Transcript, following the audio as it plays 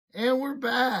And we're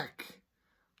back.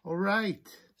 All right.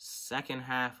 Second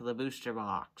half of the booster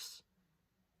box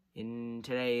in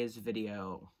today's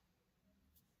video.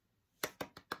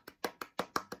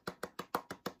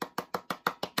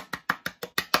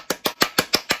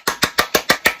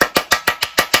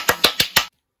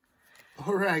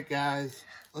 All right, guys.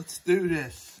 Let's do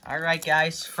this. All right,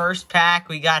 guys. First pack,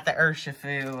 we got the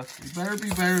Urshifu. You better be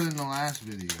better than the last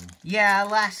video. Yeah,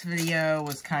 last video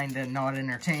was kind of not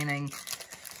entertaining.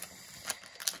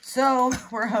 So,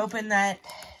 we're hoping that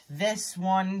this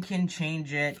one can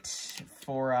change it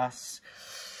for us.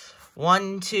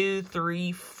 1, 2,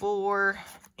 3, 4.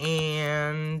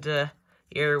 And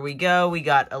here we go. We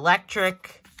got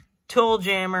Electric, Tool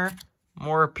Jammer,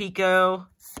 Morpeko,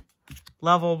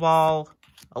 Level Ball,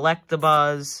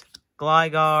 Electabuzz,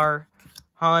 Gligar,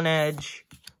 Honedge,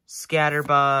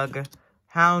 Scatterbug,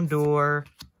 Houndour,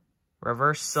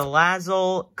 Reverse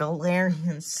Salazzle,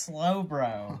 Galarian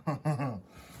Slowbro.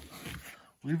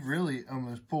 We've really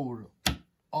almost pulled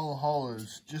all the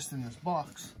hollows just in this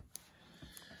box.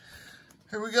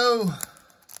 Here we go.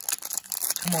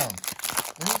 Come on.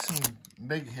 We need some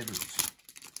big hitters.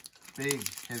 Big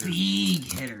hitters. Big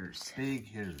hitters. Big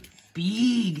hitters.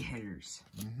 Big hitters.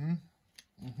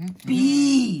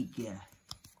 Big. Big.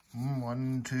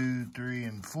 1, 2, 3,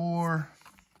 and 4.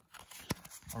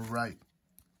 All right.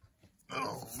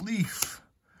 Oh, Leaf.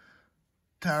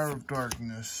 Tower of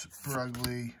Darkness.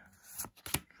 Purugly.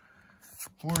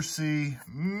 Horsey.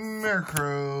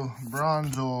 Murkrow.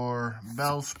 Bronzor.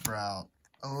 Bellsprout.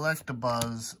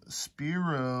 Electabuzz.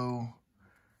 Spearow.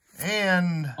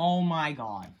 And... Oh my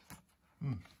god.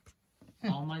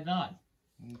 Oh my god.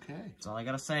 Okay. That's all I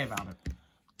gotta say about it.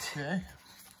 Okay.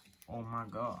 Oh my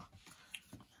god.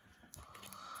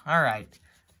 Alright.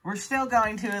 We're still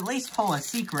going to at least pull a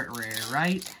secret rare,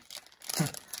 right?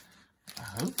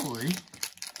 Hopefully.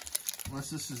 Unless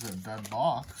this is a dead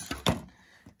box.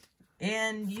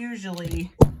 And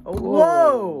usually...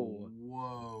 Whoa!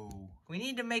 Whoa. We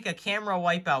need to make a camera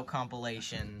wipeout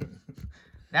compilation.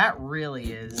 That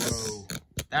really is... Whoa.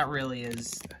 That really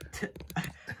is...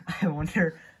 I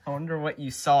wonder what you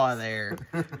saw there.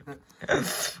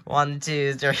 1,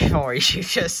 2, 3, 4. You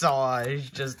just saw it.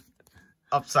 Just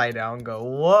upside down go,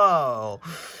 whoa.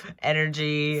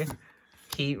 Energy,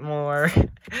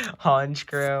 Heatmore,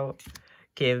 Honchkrow,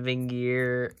 Camping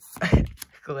Gear,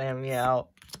 Glameow,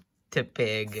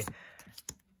 Tepig,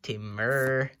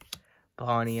 Timur,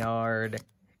 Pawniard,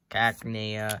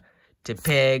 Cacnea,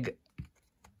 Tepig.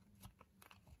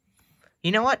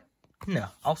 You know what? No,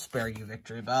 I'll spare you,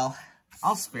 Victory Bell.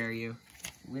 I'll spare you.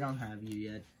 We don't have you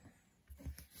yet.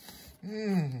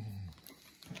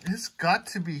 It's got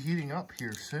to be heating up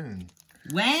here soon.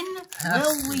 When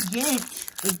will we get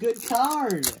a good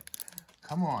card?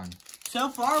 Come on. So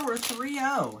far, we're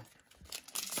 3-0.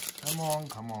 Come on,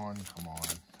 come on, come on.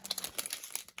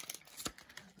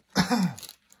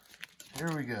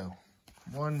 Here we go.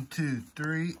 1, 2,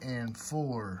 3, and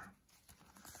 4.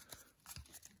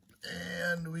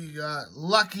 And we got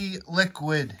Lucky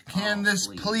Liquid. Can this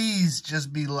please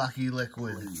just be Lucky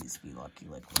Liquid? Please be Lucky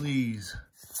Liquid. Please.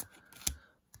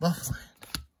 Buffland,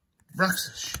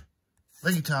 Bruxish,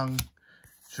 Lickitung,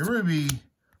 Cherubi,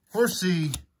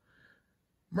 Horsey,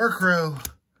 Murkrow,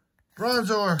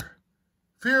 Bronzor,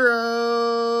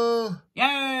 Fearow.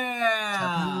 Yeah!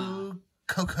 Tapu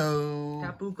Koko.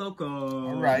 Tapu Koko.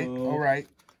 All right, all right.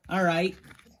 All right.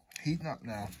 Heating up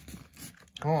now.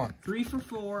 Come on. 3 for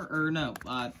 4, or no,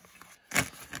 1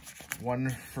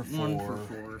 for 4. 1 for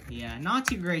 4. Yeah, not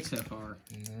too great so far.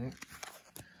 Nope.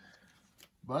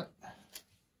 But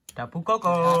Tapu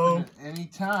Koko. Any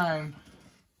time.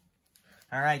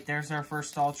 All right, there's our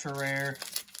first ultra rare.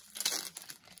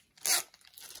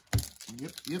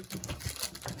 Yep.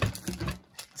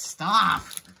 Stop.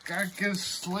 Gotta get a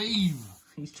sleeve.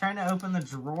 He's trying to open the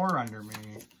drawer under me.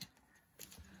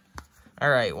 All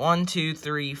right, 1, 2,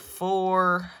 3,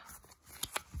 4.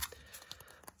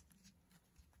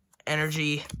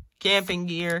 Energy, Camping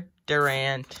Gear,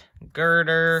 Durant,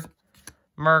 Girder,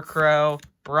 Murkrow,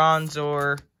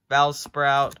 Bronzor,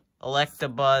 Bellsprout,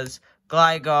 Electabuzz,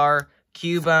 Gligar,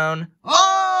 Cubone.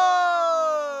 Oh!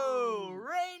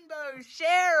 Rainbow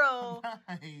Cheryl!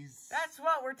 Nice. That's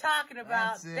what we're talking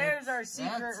about. There's our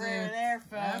secret rare there,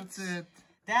 folks. That's it.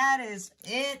 That is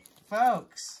it,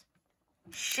 folks.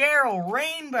 Cheryl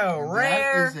Rainbow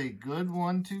Rare. That is a good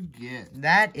one to get.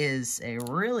 That is a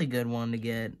really good one to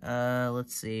get.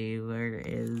 Let's see. Where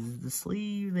is the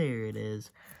sleeve? There it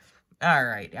is. All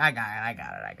right. I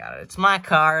got it. It's my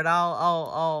card.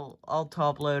 I'll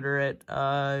top loader it.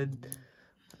 I'm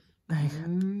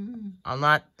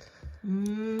not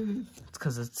It's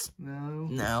because it's...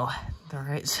 No. The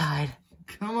right side.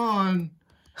 Come on.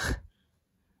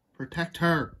 Protect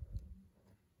her.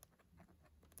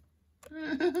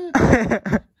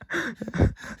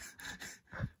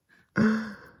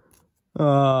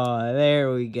 Oh,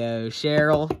 there we go.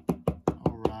 Cheryl.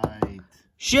 All right.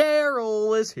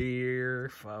 Cheryl is here,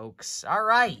 folks. All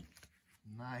right.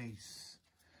 Nice.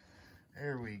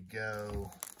 There we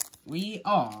go. We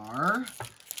are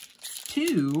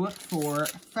 2 for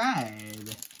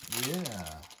 5.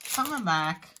 Yeah. Coming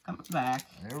back.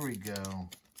 There we go.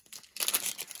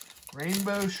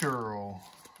 Rainbow Cheryl.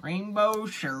 Rainbow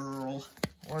Cheryl.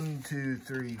 1, 2,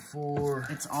 3, 4.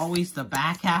 It's always the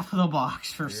back half of the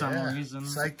box for some reason.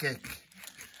 Psychic.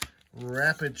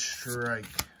 Rapid Strike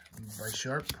by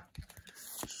Sharp.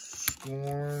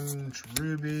 Scorn,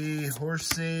 Ruby,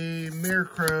 Horsey,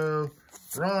 Miracle,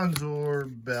 Bronzor,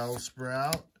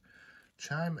 Bellsprout,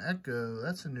 Chime Echo,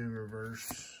 that's a new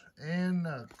reverse, and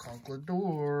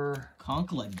Conkeldurr.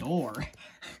 Conkeldurr.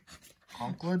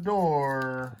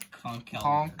 Conkeldurr.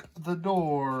 Conk the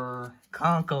door.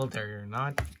 Conkeldurr,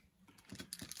 not...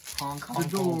 Conk the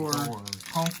door.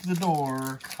 Conk the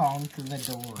door. Conk the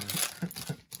door.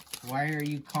 Why are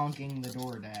you conking the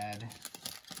door, Dad?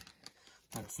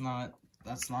 That's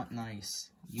not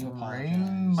nice. You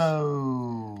apologize.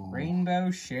 Rainbow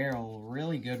Cheryl.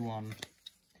 Really good one.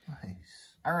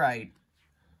 Nice. Alright.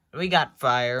 We got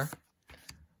Fire.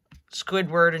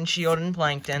 Squidward and Shield and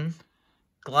Plankton.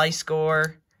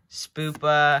 Gliscor.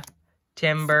 Spoopa.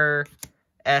 Timber.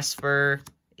 Esper.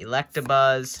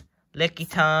 Electabuzz.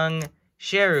 Lickitung.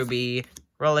 Cherubi.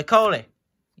 Rolycoly.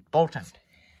 Boltund.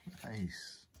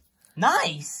 Nice.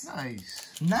 Nice!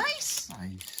 Nice. Nice?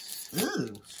 Nice.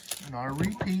 Ooh. Not a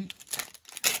repeat.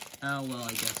 Oh, well,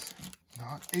 I guess.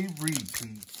 Not a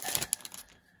repeat.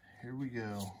 Here we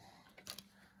go.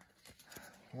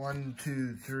 1,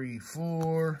 2, 3,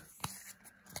 4.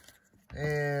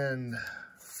 And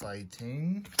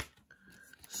Fighting.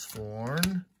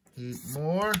 Scorn.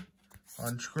 Heatmore.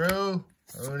 Honchkrow.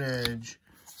 Onedge.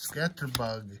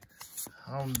 Scatterbug.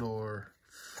 Houndour.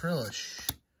 Frillish.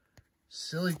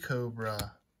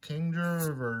 Silicobra. Kingdra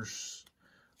Reverse.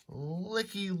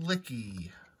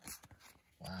 Licky.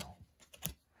 Wow.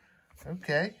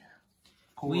 Okay.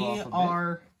 We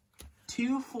are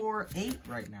 2 for 8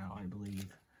 right now, I believe.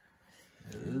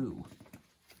 Ooh.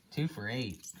 2 for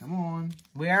 8. Come on.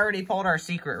 We already pulled our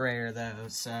secret rare, though,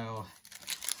 so...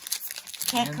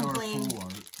 Can't complain.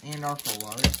 And our full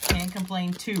art. Can't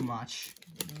complain too much.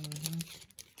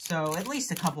 So, at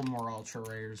least a couple more ultra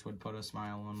rares would put a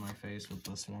smile on my face with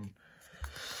this one.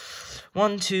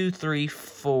 1, 2, 3,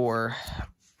 4.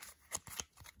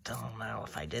 Don't know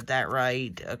if I did that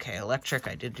right. Okay, Electric,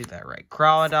 I did do that right.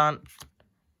 Crawladon,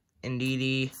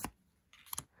 Indeedee,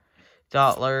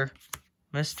 Dottler,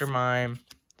 Mr. Mime,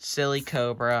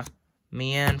 Silicobra,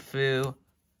 Mienfoo,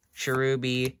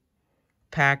 Cherubi,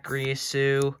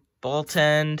 Pachirisu,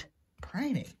 Boltund,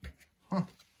 Primeape. Huh.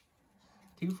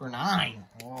 2 for 9.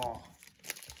 Oh.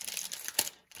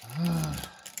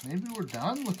 Maybe we're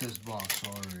done with this box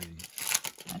already.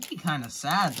 That'd be kind of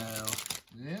sad, though.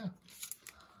 Yeah.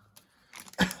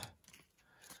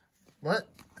 But,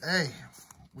 hey,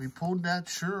 we pulled that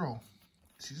Cheryl.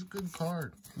 She's a good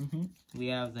card. We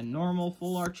have the normal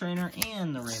full art trainer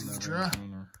and the rainbow rare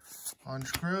trainer.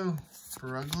 Honchkrow,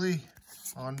 Ferugly,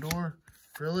 Houndour,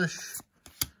 Frillish,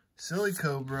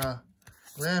 Silicobra,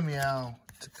 Glameow,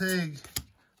 Tepig,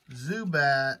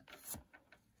 Zubat,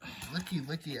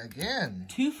 Licky again.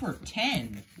 2 for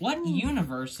 10. What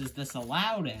universe is this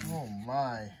allowed in? Oh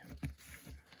my.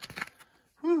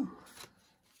 Whew.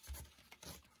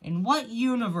 In what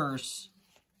universe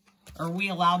are we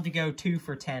allowed to go 2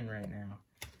 for 10 right now?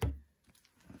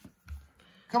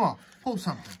 Come on, pull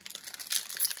something.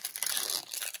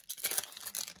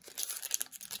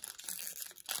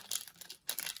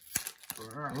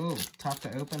 Ooh, tough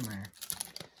to open there.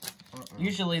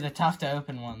 Usually the tough to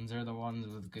open ones are the ones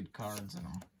with good cards and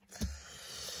all.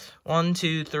 1,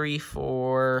 2, 3,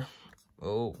 4.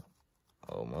 Oh,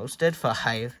 almost at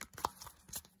 5.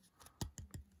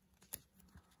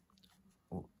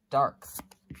 Ooh, Dark.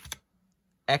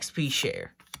 XP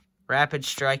Share. Rapid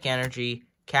Strike Energy.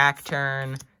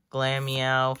 Cacturn.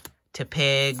 Glameow.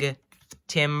 Tepig.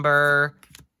 Timber.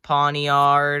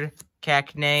 Pawniard.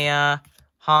 Cacnea.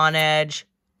 Honedge.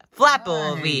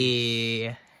 Flappleby.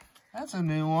 Nice. That's a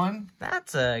new one.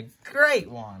 That's a great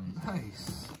one.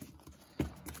 Nice.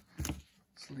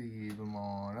 Let's leave them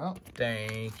on up.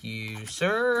 Thank you,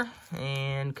 sir.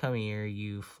 And come here,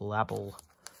 you Flapple.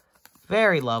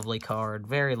 Very lovely card.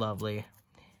 Very lovely.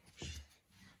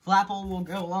 Flapple will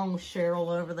go along with Cheryl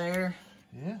over there.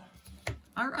 Yeah.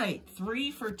 All right,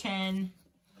 3 for 10.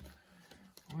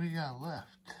 What do we got left?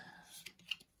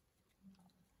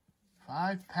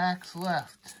 5 packs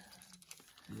left.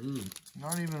 Ooh.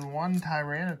 Not even one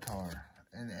Tyranitar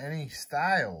in any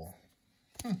style.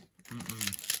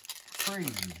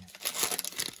 Crazy.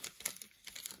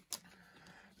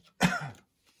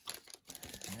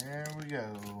 There we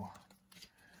go.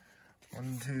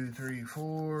 1, 2, 3,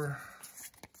 4.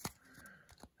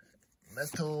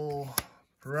 Metal,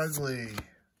 Purugly,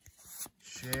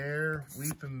 Share,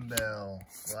 Weeping Bell,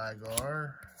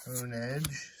 Gligar,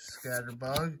 Honedge,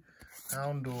 Scatterbug,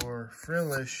 Houndour,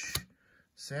 Frillish,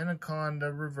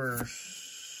 Sandaconda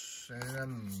Reverse, and a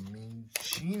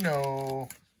Minccino.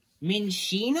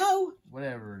 Minccino?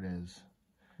 Whatever it is.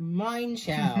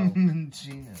 Minchow.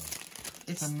 Minccino.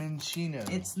 It's a Minccino.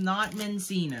 It's not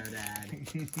Minccino, Dad.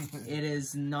 It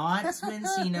is not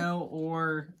Minccino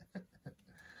or...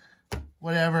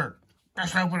 Whatever.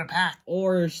 Let's open a pack.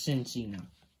 Or Cinccino.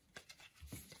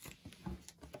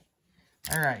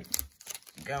 Alright.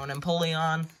 Going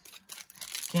Empoleon.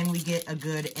 Can we get a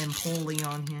good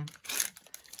Empoleon here?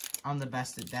 I'm the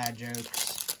best at dad jokes.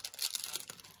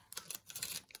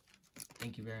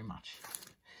 Thank you very much.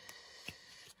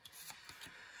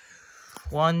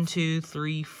 1, 2,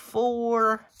 3,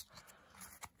 4.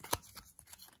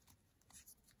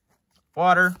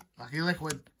 Water. Lucky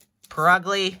Liquid.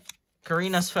 Purugly.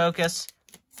 Karina's Focus.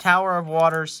 Tower of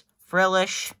Waters.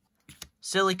 Frillish.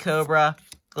 Silicobra.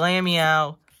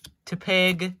 Glameow.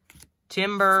 Tepig.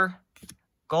 Timber.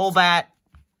 Golbat.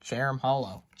 Cherim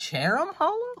Hollow. Cherim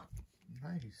Hollow?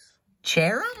 Nice.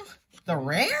 Cherim? The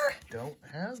rare? Don't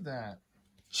have that.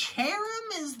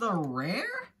 Cherim is the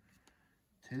rare?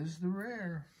 Tis the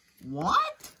rare.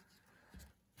 What?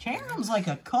 Cherim's like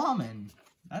a common.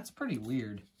 That's pretty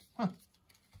weird. Huh.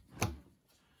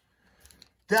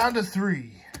 Down to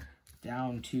 3.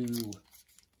 Down to...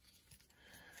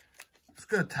 Let's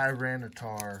go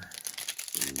Tyranitar.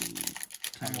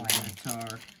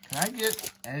 Tyranitar. Can I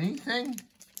get anything?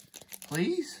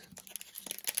 Please?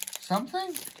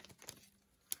 Something?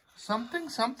 Something,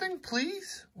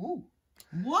 please? Ooh.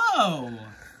 Whoa!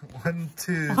 1,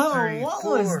 2, 3, Whoa, what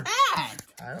 4. was that?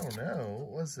 I don't know.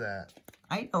 What was that?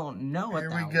 I don't know what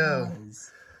that Here we go.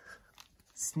 was.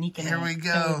 Sneaking Here in we a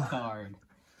go. code card.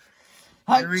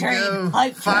 Here we go.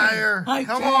 Fire.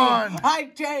 Come on.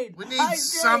 Hype train. We need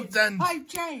something. Hype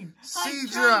train.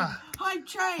 Seadra. Hype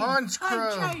train.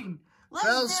 Honchkrow. Hype train.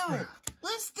 Let's do it.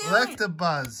 Let's do it.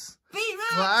 Electabuzz.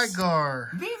 VMAX.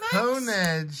 Gligar. VMAX.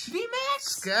 Honedge. VMAX.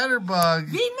 Scatterbug.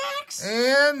 VMAX.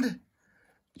 And...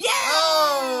 Yeah!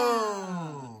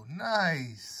 Oh!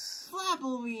 Nice.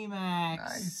 Flapple VMAX.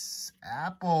 Nice.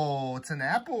 Apple. It's an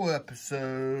Apple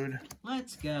episode.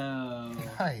 Let's go.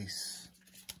 Nice.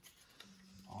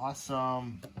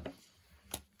 Awesome.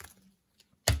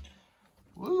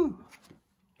 Woo.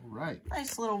 All right.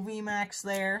 Nice little VMAX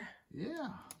there. Yeah.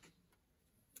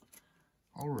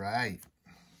 All right.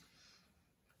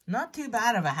 Not too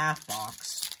bad of a half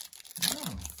box.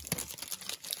 Oh.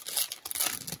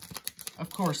 Of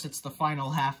course, it's the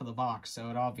final half of the box, so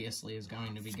it obviously is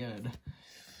going to be good.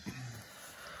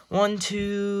 1,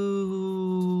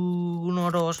 2... Uno,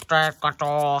 dos, tres,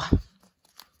 cuatro.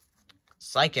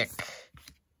 Psychic.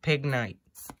 Pignite.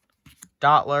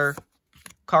 Dottler.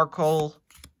 Carkol.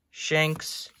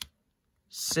 Shanks.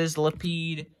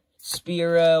 Sizzlipede.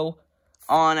 Spearow.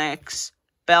 Onyx.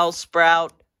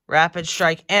 Bellsprout. Rapid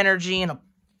Strike Energy, and a...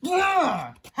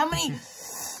 How many...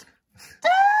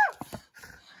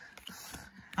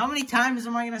 How many times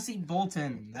am I going to see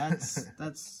Bolton? That's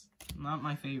not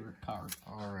my favorite card.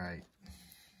 All right.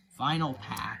 Final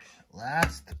pack.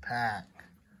 Last pack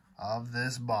of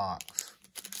this box.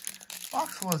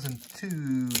 Box wasn't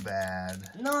too bad.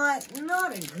 Not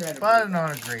incredible. But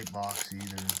not a great box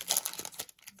either.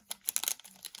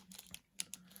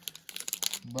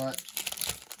 But,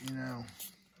 you know,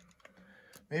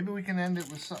 maybe we can end it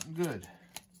with something good.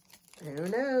 Who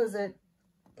knows it?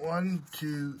 1,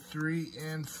 2, 3,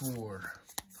 and 4.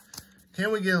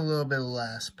 Can we get a little bit of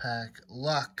last pack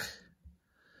luck?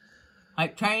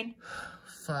 Hype train.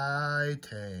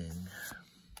 Fighting.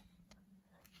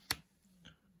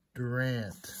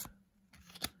 Durant.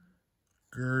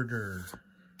 Girder.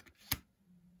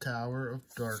 Tower of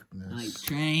Darkness. Hype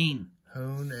train.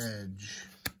 Honedge.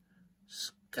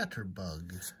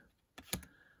 Scatterbug.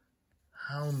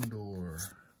 Houndour.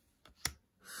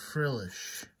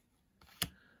 Frillish.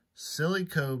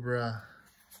 Silicobra.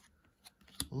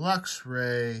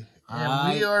 Luxray.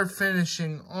 And we are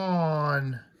finishing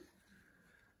on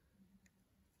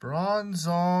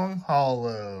Bronzong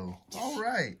Hollow. All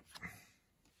right.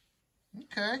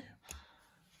 Okay.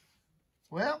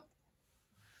 Well,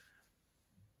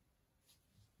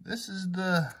 this is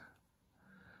the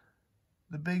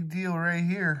big deal right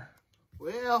here.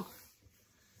 Well,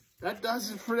 that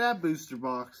does it for that booster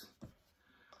box.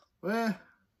 Well,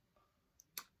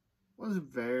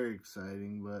 wasn't very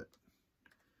exciting, but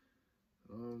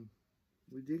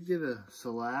we did get a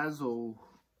Salazzle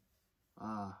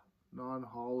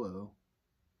non-hollow.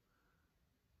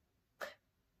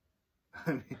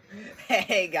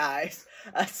 Hey guys,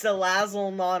 a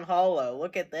Salazzle non-hollow.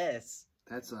 Look at this.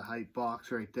 That's a hype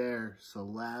box right there.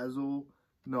 Salazzle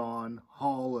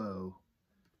non-hollow.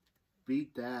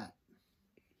 Beat that.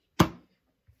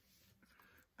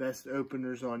 Best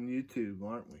openers on YouTube,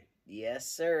 aren't we? Yes,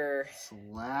 sir.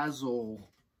 Salazzle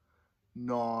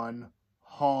non-hollow.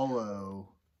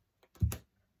 That's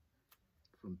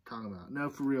what I'm talking about. No,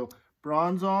 for real.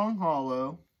 Bronzong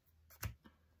hollow.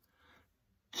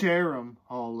 Cherrim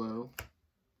hollow.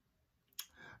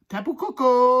 Tapu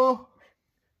Koko.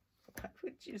 Why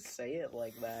would you say it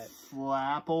like that?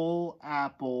 Flapple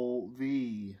Apple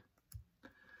V.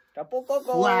 Tapu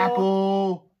Koko.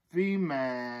 Flapple V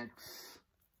Max.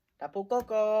 Tapu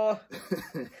Koko.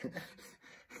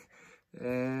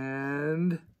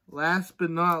 And last but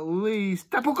not least,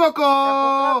 Tapu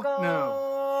Koko. No.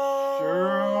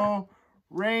 Shiro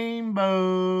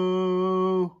Rainbow.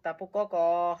 Tapu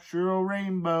Koko. Shiro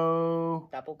Rainbow.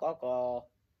 Tapu Koko.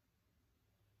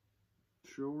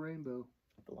 Shiro Rainbow.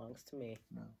 Belongs to me.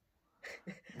 No.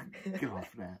 Get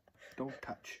off that. Don't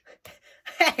touch.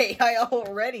 Hey, I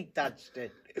already touched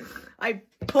it. I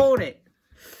pulled it.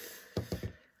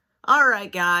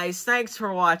 Alright guys, thanks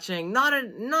for watching. Not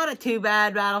a too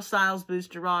bad Battle Styles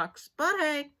booster box, but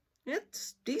hey,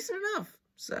 it's decent enough.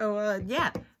 So yeah,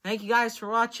 thank you guys for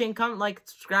watching. Comment, like,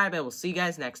 subscribe, and we'll see you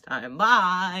guys next time.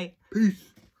 Bye! Peace.